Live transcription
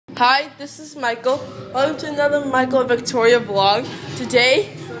Hi, this is Michael. Welcome to another Michael and Victoria vlog. Today,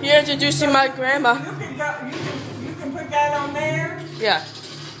 we're introducing my grandma. You can put that on there? Yeah.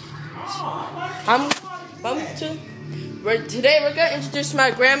 Today we're gonna introduce my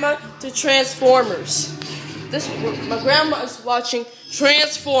grandma to Transformers. My grandma is watching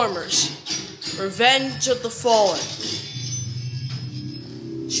Transformers: Revenge of the Fallen.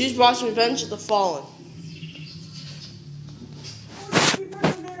 She's watching Revenge of the Fallen.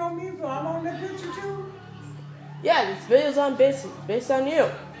 I'm on the picture too? Yeah, this video's based on you.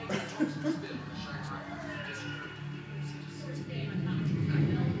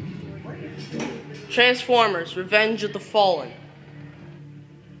 Transformers: Revenge of the Fallen.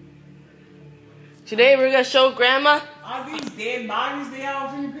 Today we're gonna show Grandma. Are these dead bodies they all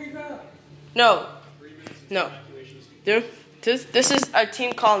finna pick up? No. This is a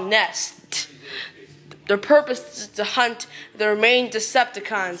team called Nest. Their purpose is to hunt the remaining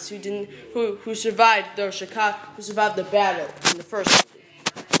Decepticons who survived who survived the battle in the first movie.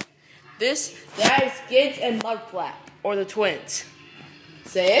 That is Skids and Mudflap, or the twins.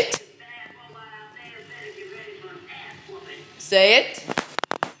 Say it. Say it.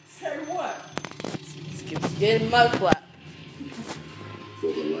 Say what? Skid and Mudflap.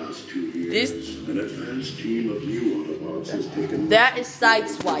 For the last 2 years, an advanced team of new Autobots has taken... That is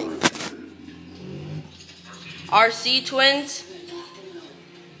Sideswipe. RC twins.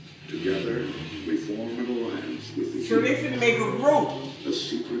 Together, we form an alliance with the So they finna make a group. A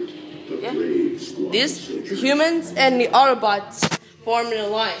secret, but brave squad. The humans and the Autobots form an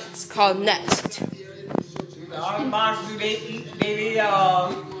alliance called Nest. The Autobots, do they eat?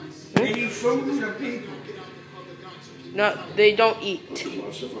 They eat food or people? No, they don't eat. A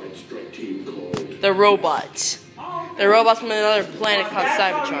classified strike team called... They're robots. Oh, okay. They're robots from another planet called That's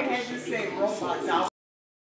why we Cybertron. had to say robots.